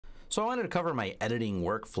So I wanted to cover my editing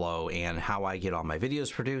workflow and how I get all my videos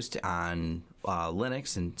produced on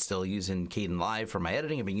Linux and still using Kdenlive for my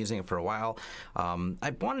editing. I've been using it for a while.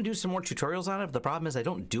 I want to do some more tutorials on it, but the problem is I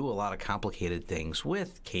don't do a lot of complicated things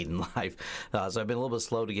with Kdenlive, so I've been a little bit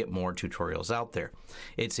slow to get more tutorials out there.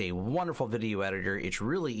 It's a wonderful video editor. It's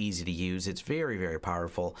really easy to use. It's very, very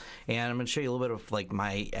powerful, and I'm going to show you a little bit of like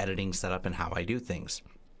my editing setup and how I do things.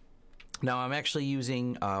 Now I'm actually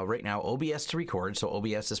using right now OBS to record, so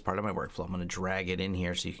OBS is part of my workflow. I'm going to drag it in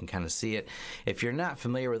here so you can kind of see it. If you're not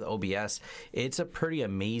familiar with OBS, it's a pretty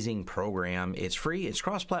amazing program. It's free, it's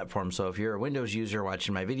cross-platform, so if you're a Windows user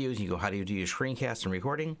watching my videos, you go, how do you do your screencast and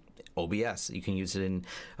recording? OBS. You can use it in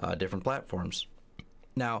different platforms.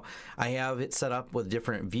 Now, I have it set up with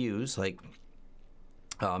different views, like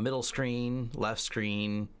middle screen, left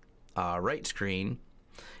screen, right screen,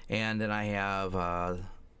 and then I have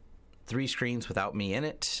 3 screens without me in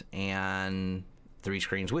it and 3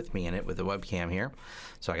 screens with me in it with the webcam here.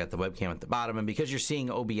 So I got the webcam at the bottom, and because you're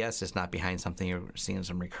seeing OBS, it's not behind something. You're seeing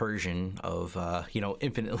some recursion of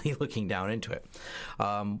infinitely looking down into it.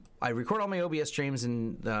 I record all my OBS streams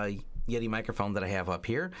in the Yeti microphone that I have up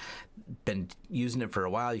here. Been using it for a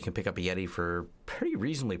while. You can pick up a Yeti for pretty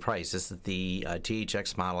reasonably priced. This is the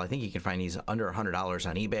THX model. I think you can find these under $100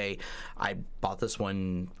 on eBay. I bought this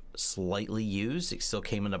one slightly used. It still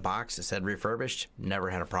came in a box. It said refurbished. Never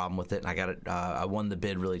had a problem with it, and I got it. I won the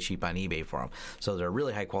bid really cheap on eBay for them. So they're a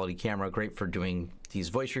really high quality camera, great for doing these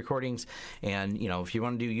voice recordings. And if you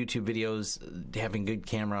want to do YouTube videos, having good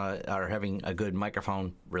camera or having a good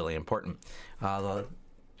microphone, really important. The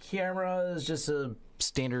camera is just a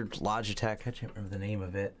standard Logitech. I can't remember the name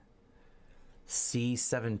of it.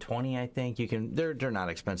 C720, I think. You can. They're not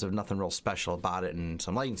expensive. Nothing real special about it, and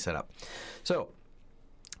some lighting setup. So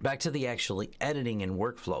back to the actually editing and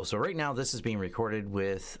workflow. So right now this is being recorded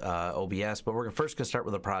with OBS, but we're first going to start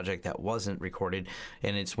with a project that wasn't recorded,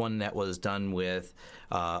 and it's one that was done with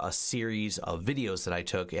a series of videos that I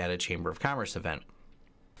took at a Chamber of Commerce event.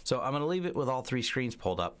 So I'm going to leave it with all 3 screens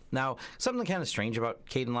pulled up. Now, something kind of strange about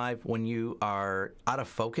Kdenlive, when you are out of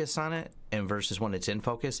focus on it and versus when it's in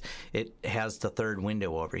focus, it has the 3rd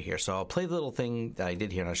window over here. So I'll play the little thing that I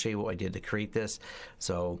did here, and I'll show you what I did to create this.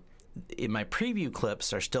 So in my preview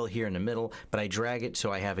clips are still here in the middle, but I drag it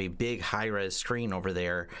so I have a big high-res screen over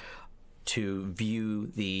there to view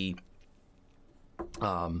the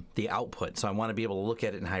output. So I want to be able to look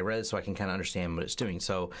at it in high res so I can kind of understand what it's doing.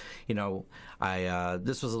 So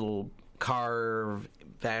this was a little car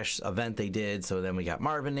bash event they did, so then we got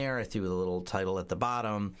Marvin there. I threw the little title at the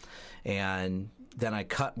bottom, and then I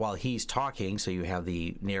cut while he's talking, so you have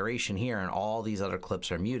the narration here, and all these other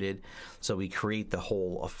clips are muted, so we create the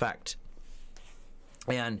whole effect.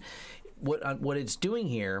 And what it's doing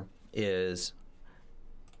here is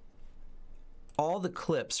all the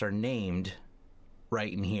clips are named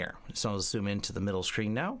right in here. So I'll zoom into the middle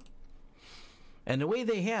screen now. And the way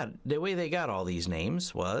they got all these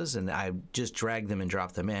names was, and I just dragged them and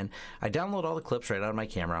dropped them in, I download all the clips right out of my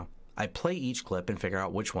camera. I play each clip and figure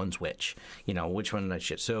out which one's which, which one I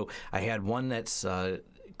should. So I had one that's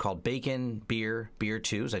called Bacon, Beer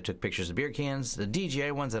 2s. I took pictures of beer cans. The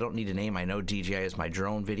DJI ones, I don't need a name. I know DJI is my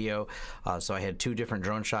drone video. So I had 2 different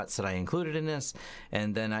drone shots that I included in this.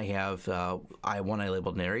 And then I have one I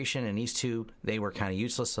labeled narration, and these 2, they were kind of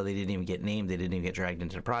useless, so they didn't even get named. They didn't even get dragged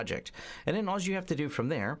into the project. And then all you have to do from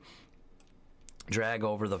there, drag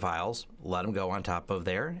over the files, let them go on top of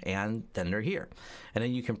there, and then they're here. And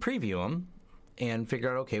then you can preview them and figure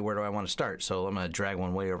out, okay, where do I want to start? So I'm going to drag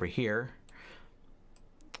one way over here.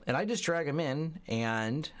 And I just drag them in,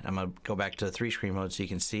 and I'm going to go back to the 3-screen mode so you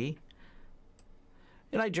can see.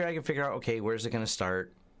 And I drag and figure out, okay, where's it going to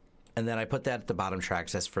start? And then I put that at the bottom track.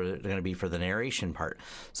 That's going to be for the narration part.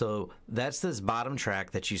 So that's this bottom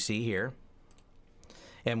track that you see here.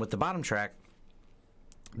 And with the bottom track,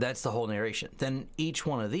 that's the whole narration. Then each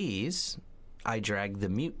one of these, I drag the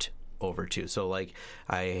mute over to. So like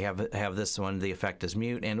I have this one, the effect is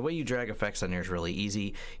mute. And the way you drag effects on there is really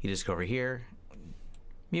easy. You just go over here,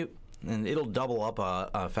 mute, and it'll double up a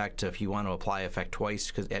effect if you want to apply effect twice,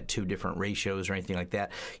 because at 2 different ratios or anything like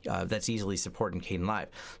that. That's easily supported in Kdenlive.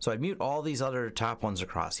 So I mute all these other top ones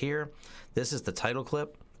across here. This is the title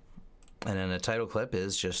clip, and then the title clip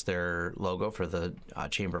is just their logo for the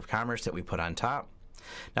Chamber of Commerce that we put on top.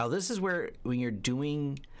 Now this is where, when you're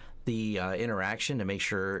doing the interaction, to make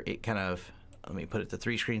sure it kind of, let me put it to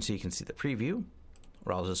 3 screens so you can see the preview,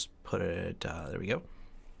 or I'll just put it, there we go.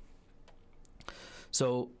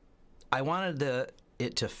 So I wanted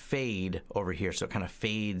it to fade over here, so it kind of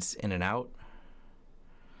fades in and out.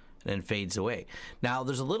 and then fades away. Now,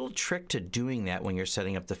 there's a little trick to doing that when you're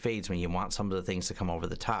setting up the fades, when you want some of the things to come over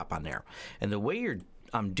the top on there. And the way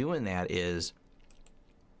I'm doing that is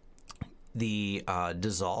the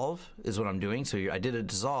dissolve is what I'm doing. So I did a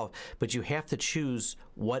dissolve, but you have to choose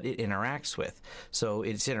what it interacts with. So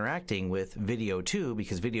it's interacting with video 2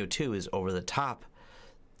 because video 2 is over the top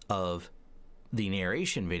of the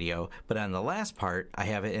narration video, but on the last part I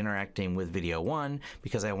have it interacting with video 1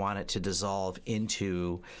 because I want it to dissolve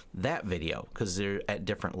into that video because they're at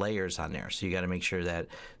different layers on there. So you got to make sure that,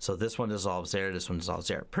 so this one dissolves there, this one dissolves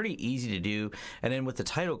there. Pretty easy to do. And then with the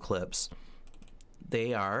title clips,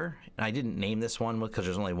 they are, I didn't name this one because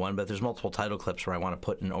there's only one, but there's multiple title clips where I want to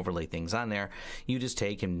put and overlay things on there. You just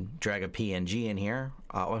take and drag a PNG in here.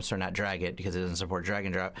 I'm sorry, not drag it because it doesn't support drag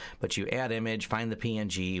and drop, but you add image, find the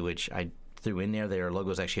PNG, which I threw in there. Their logo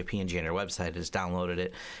is actually a PNG on their website. I just downloaded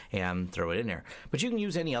it and throw it in there. But you can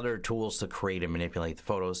use any other tools to create and manipulate the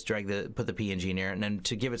photos. Put the PNG in there, and then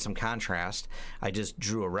to give it some contrast, I just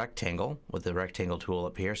drew a rectangle with the rectangle tool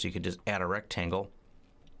up here. So you could just add a rectangle,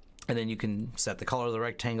 and then you can set the color of the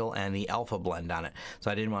rectangle and the alpha blend on it. So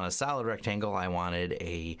I didn't want a solid rectangle. I wanted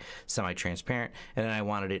a semi-transparent, and then I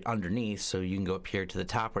wanted it underneath. So you can go up here to the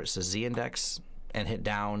top where it says Z-index and hit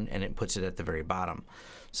down, and it puts it at the very bottom.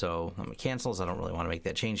 So let me cancel, so I don't really want to make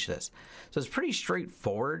that change to this. So it's pretty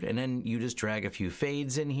straightforward, and then you just drag a few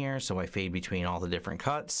fades in here. So I fade between all the different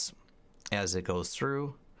cuts as it goes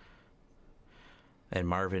through. And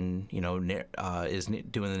Marvin, you know, is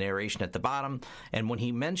doing the narration at the bottom. And when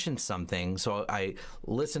he mentions something, so I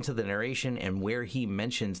listen to the narration, and where he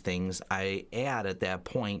mentions things, I add at that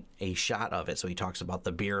point a shot of it. So he talks about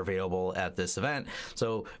the beer available at this event.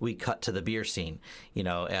 So we cut to the beer scene. You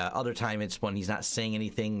know, other time it's when he's not saying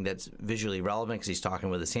anything that's visually relevant because he's talking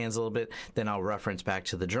with his hands a little bit. Then I'll reference back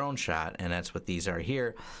to the drone shot, and that's what these are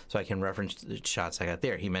here. So I can reference the shots I got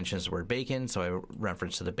there. He mentions the word bacon, so I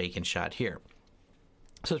reference to the bacon shot here.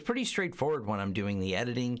 So it's pretty straightforward when I'm doing the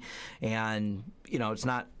editing, and you know, it's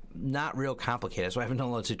not real complicated. So I haven't done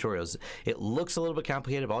a lot of tutorials. It looks a little bit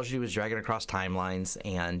complicated, but all you do is drag it across timelines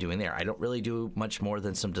and doing there. I don't really do much more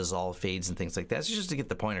than some dissolve fades and things like that. It's just to get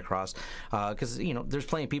the point across, because you know, there's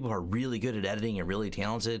plenty of people who are really good at editing and really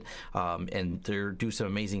talented, and they do some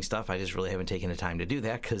amazing stuff. I just really haven't taken the time to do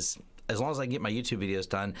that because as long as I can get my YouTube videos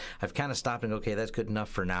done, I've kind of stopped and okay, that's good enough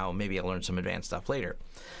for now. Maybe I'll learn some advanced stuff later.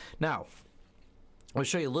 Now, I'll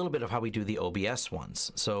show you a little bit of how we do the OBS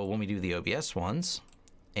ones. So when we do the OBS ones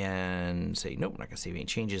and say, nope, we're not going to save any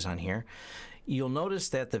changes on here, you'll notice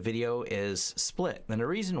that the video is split. And the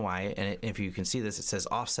reason why, and if you can see this, it says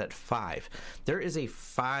offset 5. There is a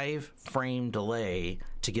 5-frame delay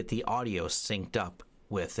to get the audio synced up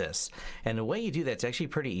with this. And the way you do that, it's actually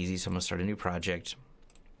pretty easy. So I'm going to start a new project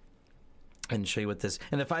and show you what this,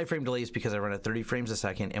 and the 5-frame delay is because I run at 30 frames a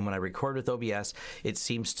second, and when I record with OBS, it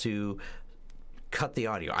seems to cut the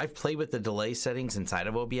audio. I've played with the delay settings inside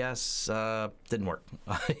of OBS. Didn't work.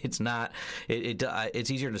 It's not.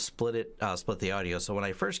 It's easier to split the audio. So when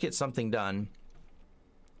I first get something done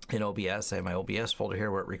in OBS, I have my OBS folder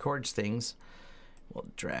here where it records things. We'll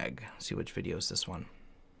drag. See which video is this one.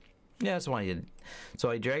 Yeah, that's the one I did. So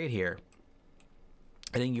I drag it here,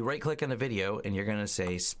 and then you right-click on the video, and you're going to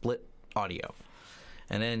say split audio.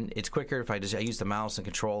 And then it's quicker if I use the mouse and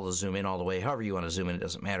control to zoom in all the way. However you want to zoom in, it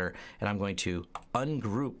doesn't matter. And I'm going to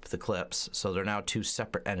ungroup the clips so they're now 2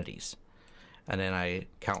 separate entities. And then I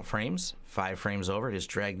count frames, 5 frames over, just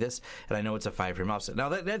drag this, and I know it's a 5-frame offset. Now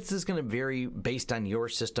that's just going to vary based on your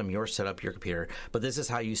system, your setup, your computer, but this is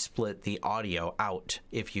how you split the audio out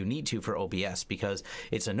if you need to for OBS, because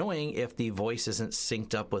it's annoying if the voice isn't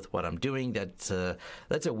synced up with what I'm doing. That's a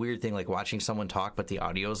weird thing, like watching someone talk but the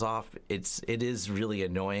audio's off. It is really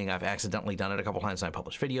annoying. I've accidentally done it a couple times when I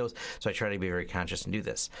publish videos, so I try to be very conscious and do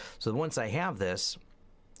this. So once I have this,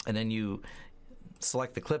 and then you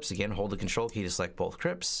select the clips again, hold the control key to select both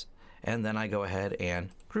clips, and then I go ahead and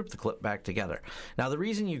group the clip back together. Now the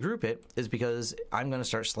reason you group it is because I'm going to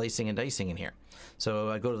start slicing and dicing in here. So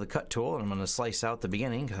I go to the cut tool and I'm going to slice out the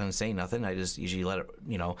beginning because I'm going to say nothing. I just usually let it,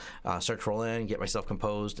 you know, start to roll in, get myself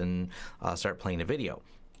composed, and start playing the video.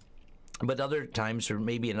 But other times, or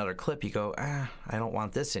maybe another clip, you go, I don't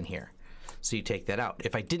want this in here. So you take that out.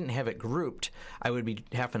 If I didn't have it grouped, I would be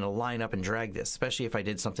having to line up and drag this, especially if I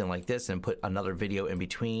did something like this and put another video in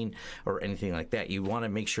between or anything like that. You want to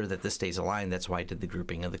make sure that this stays aligned. That's why I did the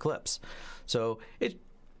grouping of the clips. So it's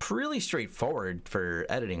really straightforward for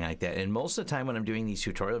editing like that. And most of the time when I'm doing these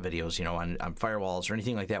tutorial videos, you know, on firewalls or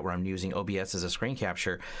anything like that where I'm using OBS as a screen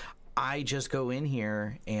capture, I just go in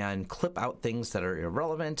here and clip out things that are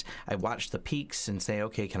irrelevant. I watch the peaks and say,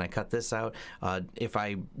 okay, can I cut this out? If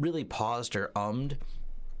I really paused or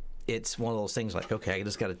it's one of those things like, okay, I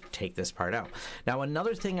just got to take this part out. Now,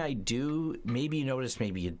 another thing I do, maybe you notice,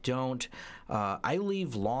 maybe you don't, I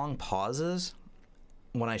leave long pauses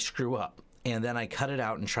when I screw up, and then I cut it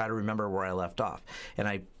out and try to remember where I left off. And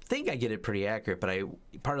I think I get it pretty accurate, but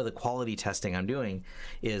part of the quality testing I'm doing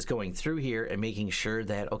is going through here and making sure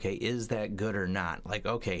that, okay, is that good or not? Like,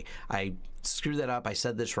 okay, I screwed that up, I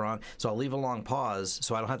said this wrong, so I'll leave a long pause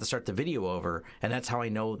so I don't have to start the video over, and that's how I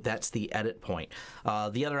know that's the edit point.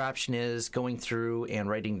 The other option is going through and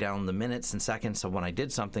writing down the minutes and seconds of when I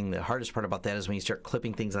did something. The hardest part about that is when you start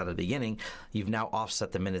clipping things out at the beginning, you've now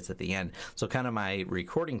offset the minutes at the end. So kind of my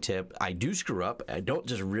recording tip, I do screw up. I don't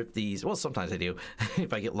just rip these, well, sometimes I do,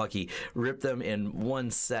 if I get lucky, rip them in one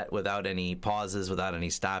set without any pauses, without any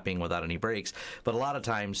stopping, without any breaks. But a lot of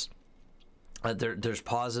times, there's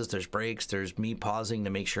pauses, there's breaks, there's me pausing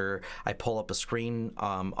to make sure I pull up a screen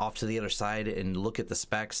off to the other side and look at the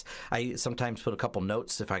specs. I sometimes put a couple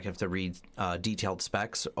notes if I have to read detailed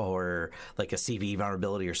specs or like a CV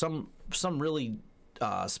vulnerability or some really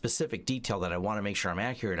specific detail that I want to make sure I'm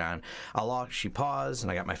accurate on. I'll actually pause,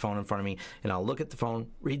 and I got my phone in front of me, and I'll look at the phone,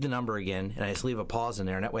 read the number again, and I just leave a pause in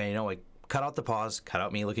there, and that way I know I cut out the pause, cut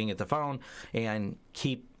out me looking at the phone, and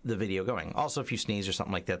keep the video going. Also, if you sneeze or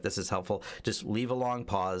something like that, this is helpful. Just leave a long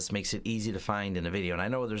pause, makes it easy to find in a video. And I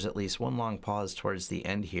know there's at least one long pause towards the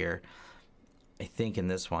end here, I think in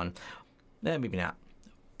this one. Maybe not.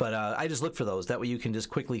 But I just look for those. That way you can just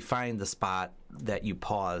quickly find the spot that you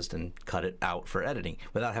paused and cut it out for editing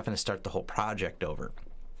without having to start the whole project over.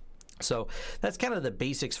 So that's kind of the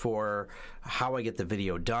basics for how I get the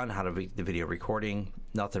video done, how to make the video recording.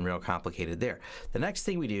 Nothing real complicated there. The next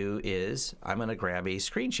thing we do is I'm going to grab a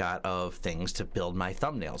screenshot of things to build my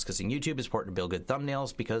thumbnails, because in YouTube it's important to build good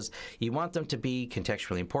thumbnails because you want them to be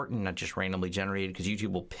contextually important, not just randomly generated, because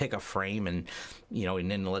YouTube will pick a frame and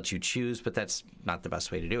then let you choose, but that's not the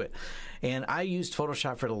best way to do it. And I used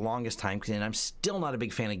Photoshop for the longest time, and I'm still not a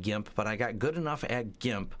big fan of Gimp, but I got good enough at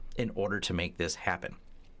Gimp in order to make this happen.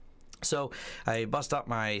 So I bust out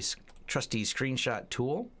my trusty screenshot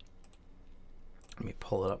tool. Let me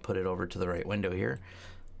pull it up, put it over to the right window here.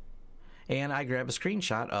 And I grab a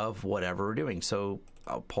screenshot of whatever we're doing. So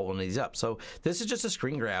I'll pull one of these up. So this is just a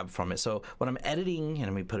screen grab from it. So when I'm editing, and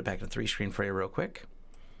let me put it back to 3-screen for you real quick.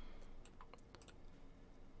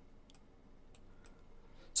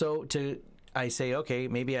 So I say, okay,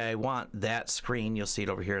 maybe I want that screen. You'll see it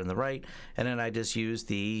over here on the right. And then I just use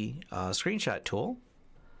the screenshot tool.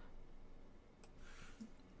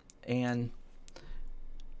 And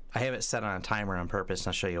I have it set on a timer on purpose, and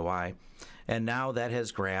I'll show you why. And now that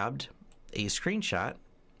has grabbed a screenshot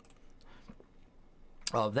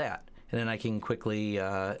of that. And then I can quickly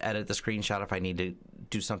edit the screenshot if I need to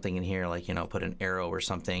do something in here, like, put an arrow or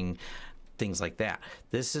something, things like that.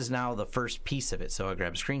 This is now the first piece of it, so I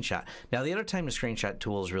grab a screenshot. Now, the other time the screenshot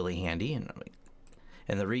tool is really handy,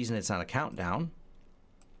 and the reason it's on a countdown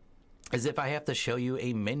is if I have to show you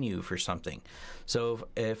a menu for something. So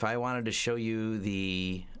if I wanted to show you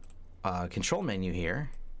the control menu here,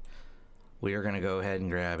 we are going to go ahead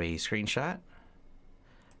and grab a screenshot,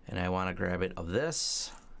 and I want to grab it of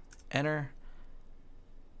this, enter,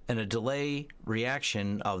 and a delay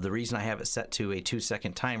reaction of the reason I have it set to a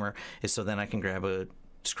 2-second timer is so then I can grab a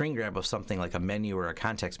screen grab of something like a menu or a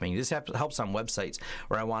context menu. This helps on websites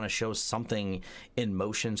where I want to show something in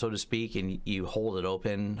motion, so to speak, and you hold it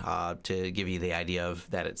open to give you the idea of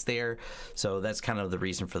that it's there. So that's kind of the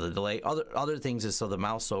reason for the delay. Other things is so the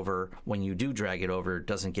mouse over, when you do drag it over,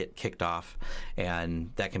 doesn't get kicked off,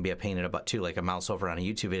 and that can be a pain in the butt too, like a mouse over on a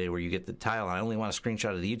YouTube video where you get the tile. I only want a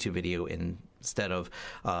screenshot of the YouTube video instead of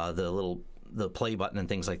the play button and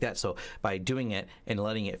things like that. So by doing it and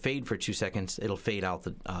letting it fade for 2 seconds, it'll fade out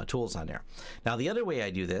the tools on there. Now, the other way I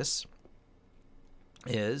do this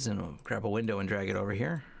is, and I'll grab a window and drag it over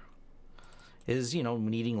here, is,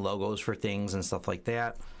 needing logos for things and stuff like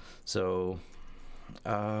that. So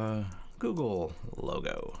Google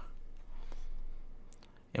logo.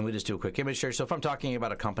 And we just do a quick image share. So if I'm talking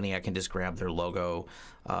about a company, I can just grab their logo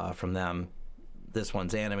from them. This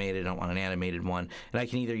one's animated, I don't want an animated one. And I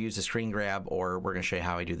can either use a screen grab, or we're going to show you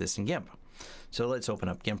how I do this in Gimp. So let's open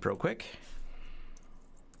up Gimp real quick.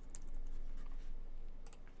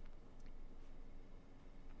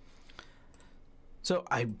 So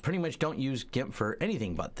I pretty much don't use Gimp for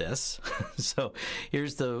anything but this. So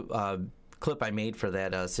here's the clip I made for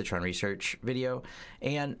that Citron research video.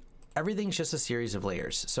 And everything's just a series of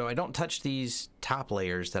layers. So I don't touch these top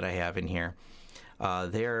layers that I have in here.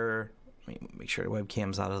 Let me make sure the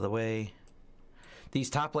webcam's out of the way.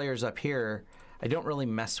 These top layers up here, I don't really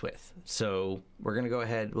mess with. So we're going to go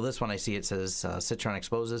ahead. Well, this one I see it says Citron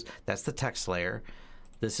exposes. That's the text layer.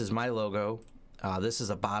 this is my logo. This is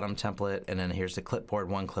a bottom template, and then here's the clipboard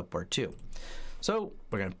 1, clipboard 2. So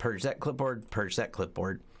we're going to purge that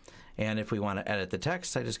clipboard, and if we want to edit the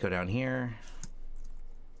text, I just go down here,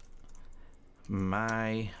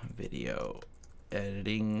 my video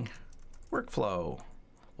editing workflow.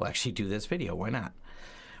 We'll actually do this video. Why not?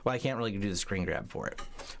 Well, I can't really do the screen grab for it.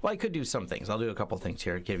 Well, I could do some things. I'll do a couple things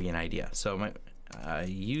here to give you an idea. So my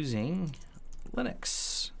using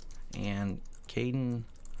Linux and Kdenlive.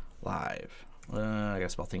 I gotta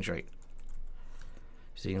spell things right.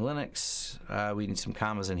 Using Linux, we need some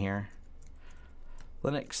commas in here.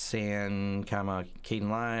 Linux and comma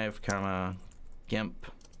Kdenlive, comma Gimp,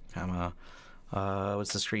 comma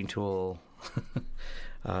what's the screen tool?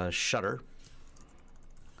 Shutter.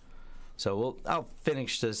 So I'll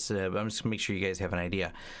finish this. I'm just gonna make sure you guys have an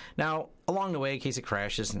idea. Now, along the way, in case it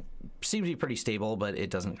crashes, it seems to be pretty stable, but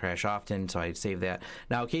it doesn't crash often, so I'd save that.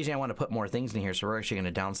 Now, occasionally I want to put more things in here, so we're actually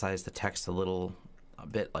going to downsize the text a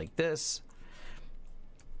bit like this,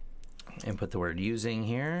 and put the word using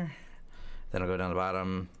here. Then I'll go down the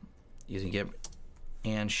bottom, using Gimp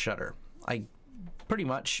and Shutter. Pretty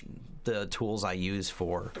much the tools I use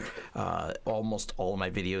for almost all of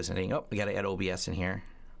my videos and everything. Oh, we got to add OBS in here.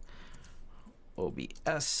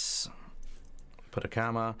 OBS, put a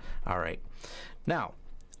comma. All right. Now,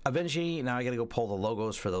 eventually, I got to go pull the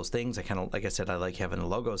logos for those things. I kind of, like I said, I like having the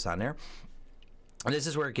logos on there. And this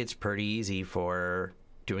is where it gets pretty easy for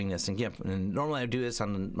doing this in Gimp. And normally I do this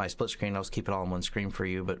on my split screen. I'll just keep it all on one screen for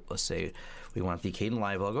you. But let's say we want the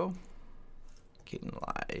Kdenlive logo.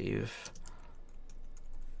 Kdenlive.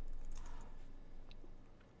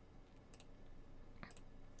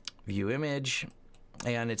 View image.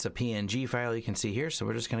 And it's a PNG file you can see here. So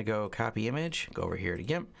we're just going to go copy image, go over here to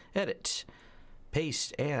Gimp, edit,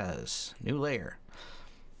 paste as, new layer.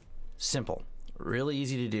 Simple. Really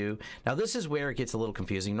easy to do. Now this is where it gets a little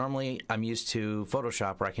confusing. Normally I'm used to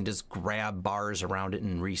Photoshop where I can just grab bars around it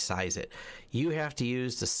and resize it. You have to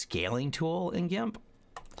use the scaling tool in Gimp.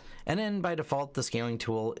 And then by default the scaling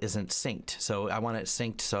tool isn't synced. So I want it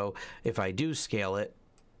synced so if I do scale it,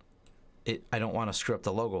 I don't want to screw up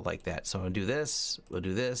the logo like that. So I'll do this, we'll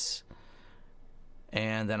do this,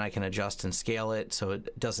 and then I can adjust and scale it so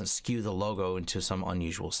it doesn't skew the logo into some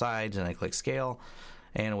unusual sides, and I click scale,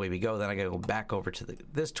 and away we go. Then I gotta go back over to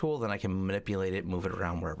this tool, then I can manipulate it, move it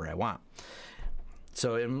around wherever I want.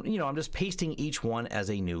 So, I'm just pasting each one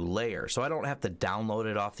as a new layer. So I don't have to download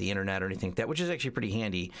it off the internet or anything like that, which is actually pretty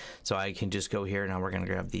handy. So I can just go here. Now we're gonna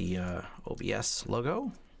grab the OBS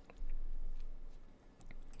logo.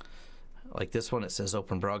 Like this one, it says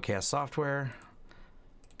open broadcast software,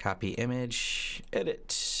 copy image,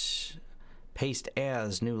 edit, paste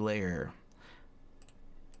as new layer.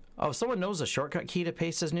 Oh, if someone knows a shortcut key to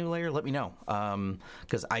paste as new layer, let me know.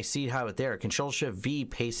 Because I see how it there. Control-Shift-V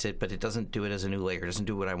pastes it, but it doesn't do it as a new layer. It doesn't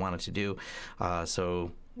do what I want it to do.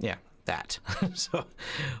 So, yeah, that. So,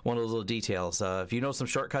 one of those little details. If you know some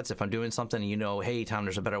shortcuts, if I'm doing something and you know, hey, Tom,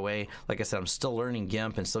 there's a better way. Like I said, I'm still learning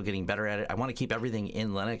Gimp and still getting better at it. I want to keep everything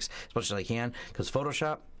in Linux as much as I can because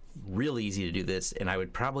Photoshop, really easy to do this, and I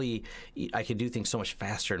could do things so much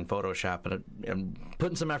faster in Photoshop, but I'm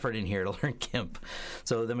putting some effort in here to learn Gimp.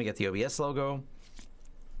 So then we get the OBS logo,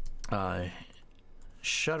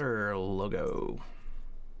 Shutter logo,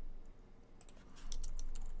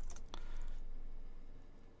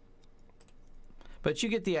 but you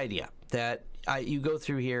get the idea that you go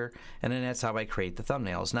through here, and then that's how I create the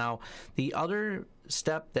thumbnails. Now, the other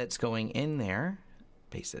step that's going in there,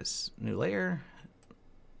 paste this new layer,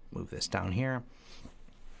 move this down here.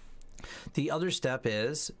 The other step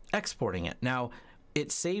is exporting it. Now,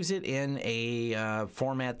 it saves it in a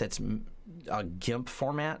format that's a GIMP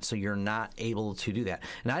format, so you're not able to do that.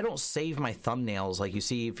 And I don't save my thumbnails like you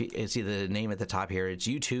see. If you see the name at the top here, it's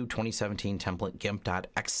YouTube 2017 template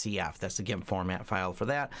gimp.xcf. That's the GIMP format file for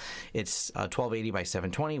that. It's 1280 by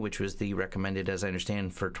 720, which was the recommended, as I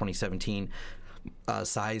understand, for 2017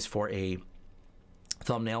 size for a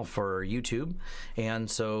thumbnail for YouTube. And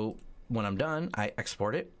so when I'm done, I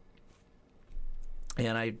export it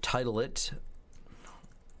and I title it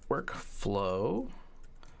Workflow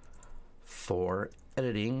for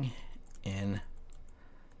Editing in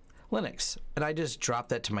Linux, and I just drop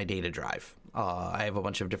that to my data drive. I have a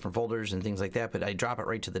bunch of different folders and things like that, but I drop it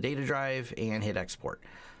right to the data drive and hit export.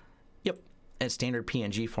 Yep, it's standard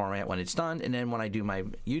PNG format when it's done, and then when I do my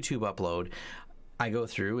YouTube upload, I go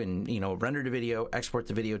through and, render the video, export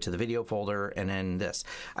the video to the video folder, and then this.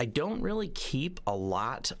 I don't really keep a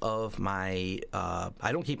lot of my,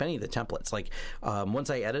 I don't keep any of the templates. Like,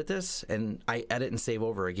 once I edit this and I edit and save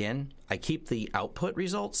over again, I keep the output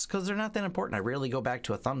results because they're not that important. I rarely go back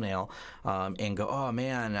to a thumbnail and go, oh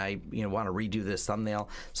man, I want to redo this thumbnail.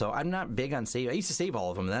 So I'm not big on save. I used to save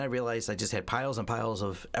all of them, and then I realized I just had piles and piles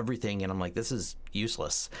of everything, and I'm like, this is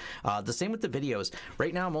useless. The same with the videos.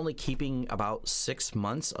 Right now I'm only keeping about 6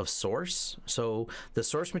 months of source. So the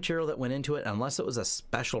source material that went into it, unless it was a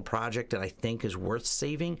special project that I think is worth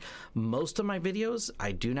saving, most of my videos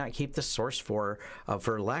I do not keep the source for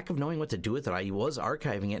lack of knowing what to do with it. I was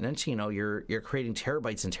archiving it, and then you're creating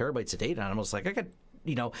terabytes and terabytes of data, and I was like, I got,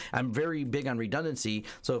 I'm very big on redundancy,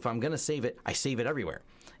 so if I'm going to save it, I save it everywhere.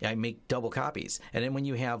 I make double copies. And then when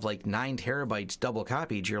you have like 9 terabytes double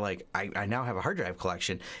copied, you're like, I now have a hard drive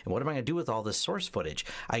collection. And what am I going to do with all this source footage?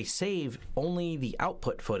 I save only the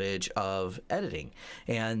output footage of editing.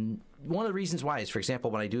 And one of the reasons why is, for example,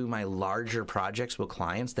 when I do my larger projects with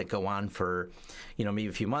clients that go on for, maybe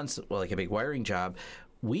a few months, like a big wiring job,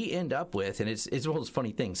 we end up with, and it's one of those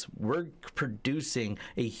funny things, we're producing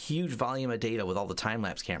a huge volume of data with all the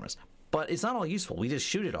time-lapse cameras. But it's not all useful. We just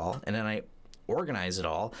shoot it all, and then I organize it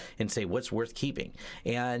all and say what's worth keeping,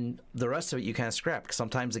 and the rest of it you kind of scrap, because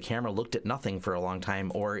sometimes the camera looked at nothing for a long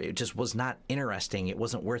time, or it just was not interesting, it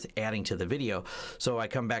wasn't worth adding to the video. So I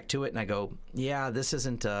come back to it and I go, yeah, this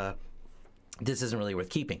isn't really worth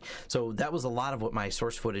keeping. So that was a lot of what my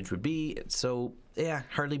source footage would be. So yeah,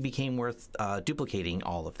 hardly became worth duplicating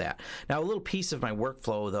all of that. Now, a little piece of my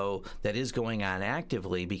workflow, though, that is going on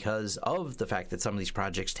actively because of the fact that some of these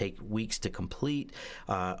projects take weeks to complete,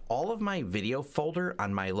 all of my video folder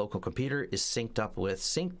on my local computer is synced up with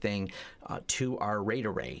SyncThing to our RAID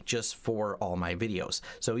array just for all my videos.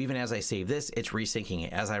 So even as I save this, it's resyncing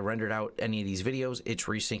it. As I rendered out any of these videos, it's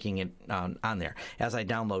resyncing it on there. As I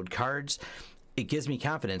download cards, it gives me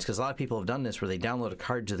confidence, because a lot of people have done this where they download a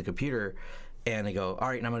card to the computer and they go, all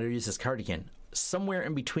right, now I'm going to use this card again. Somewhere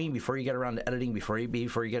in between, before you get around to editing, before you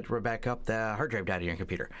get to back up, the hard drive died on your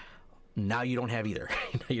computer. Now you don't have either.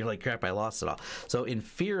 You're like, crap, I lost it all. So in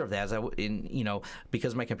fear of that,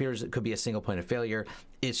 because my computers could be a single point of failure,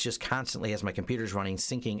 it's just constantly, as my computer's running,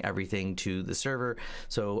 syncing everything to the server,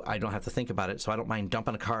 so I don't have to think about it. So I don't mind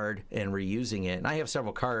dumping a card and reusing it. And I have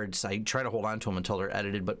several cards. I try to hold on to them until they're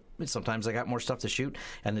edited, but sometimes I got more stuff to shoot,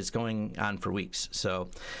 and it's going on for weeks. So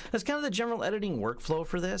that's kind of the general editing workflow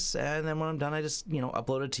for this. And then when I'm done, I just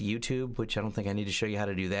upload it to YouTube, which I don't think I need to show you how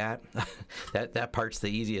to do that. that part's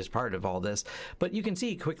the easiest part of all this. But you can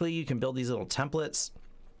see quickly you can build these little templates.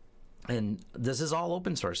 And this is all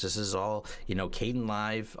open source. This is all,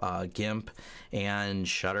 Kdenlive, Gimp, and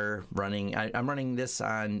Shutter running. I'm running this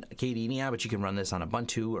on Kdenlive, but you can run this on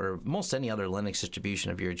Ubuntu or most any other Linux distribution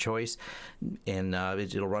of your choice, and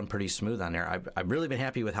it'll run pretty smooth on there. I've really been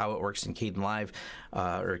happy with how it works in Kdenlive,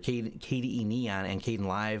 or KDE Neon and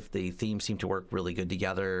Kdenlive. The themes seem to work really good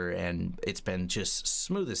together, and it's been just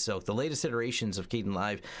smooth as silk. The latest iterations of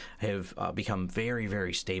Kdenlive have become very,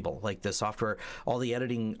 very stable. Like the software, all the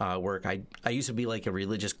editing work. I used to be like a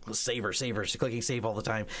religious saver, clicking save all the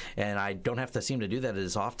time, and I don't have to seem to do that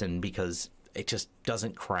as often because it just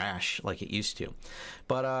doesn't crash like it used to.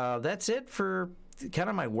 But that's it for kind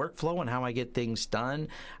of my workflow and how I get things done.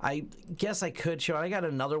 I guess I could show, I got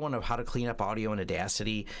another one of how to clean up audio in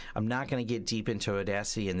Audacity. I'm not going to get deep into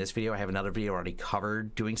Audacity in this video. I have another video already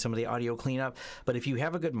covered doing some of the audio cleanup, but if you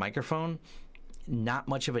have a good microphone, not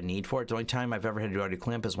much of a need for it. The only time I've ever had to do audio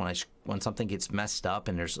cleanup is when something gets messed up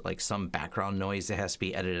and there's like some background noise that has to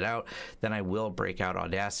be edited out. Then I will break out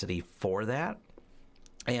Audacity for that.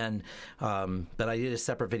 And but I did a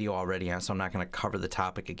separate video already on, so I'm not going to cover the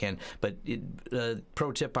topic again. But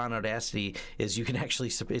pro tip on Audacity is you can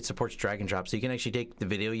actually, it supports drag and drop, so you can actually take the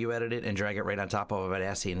video you edited and drag it right on top of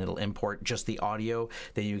Audacity, and it'll import just the audio.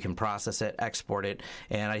 Then you can process it, export it,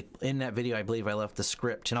 and in that video I believe I left the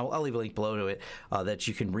script, and I'll leave a link below to it, that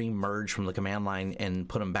you can re-merge from the command line and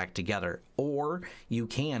put them back together. Or you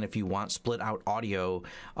can, if you want, split out audio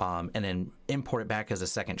and then import it back as a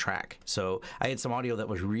second track. So I had some audio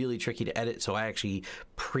that was really tricky to edit, so I actually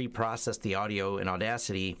pre-processed the audio in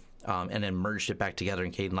Audacity and then merged it back together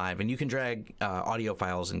in Kdenlive. And you can drag audio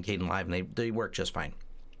files in Kdenlive, and they work just fine.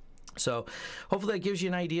 So hopefully that gives you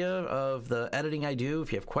an idea of the editing I do.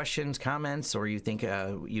 If you have questions, comments, or you think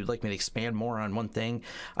you'd like me to expand more on one thing,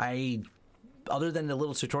 other than the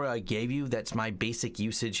little tutorial I gave you, that's my basic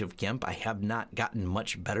usage of Gimp. I have not gotten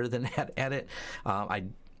much better than that at it.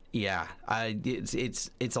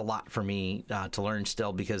 It's a lot for me to learn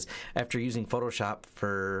still, because after using Photoshop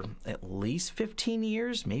for at least 15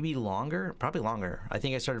 years, maybe longer, probably longer. I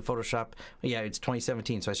think I started Photoshop, it's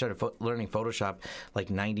 2017, so I started learning Photoshop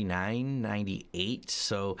like 99, 98.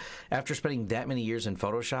 So after spending that many years in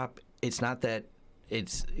Photoshop, it's not that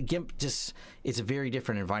it's GIMP just, it's a very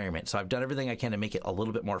different environment. So I've done everything I can to make it a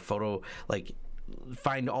little bit more photo, like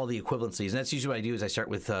find all the equivalencies. And that's usually what I do is I start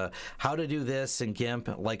with how to do this in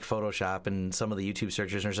GIMP like Photoshop and some of the YouTube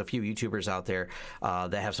searches. There's a few YouTubers out there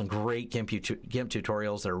that have some great GIMP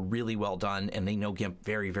tutorials that are really well done, and they know GIMP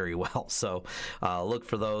very, very well. So look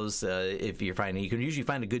for those if you're finding. You can usually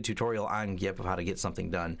find a good tutorial on GIMP of how to get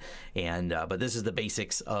something done. And but this is the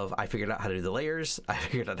basics of, I figured out how to do the layers. I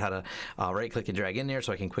figured out how to right click and drag in there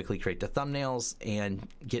so I can quickly create the thumbnails and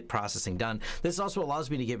get processing done. This also allows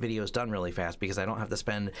me to get videos done really fast because I don't have to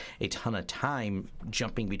spend a ton of time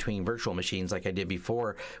jumping between virtual machines like I did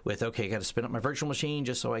before with, okay, I got to spin up my virtual machine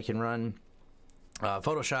just so I can run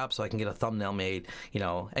Photoshop so I can get a thumbnail made. You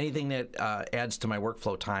know, anything that adds to my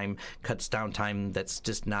workflow time, cuts down time that's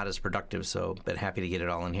just not as productive. So, but happy to get it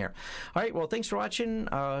all in here. All right, well, thanks for watching.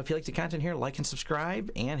 If you like the content here, like and subscribe,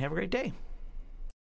 and have a great day.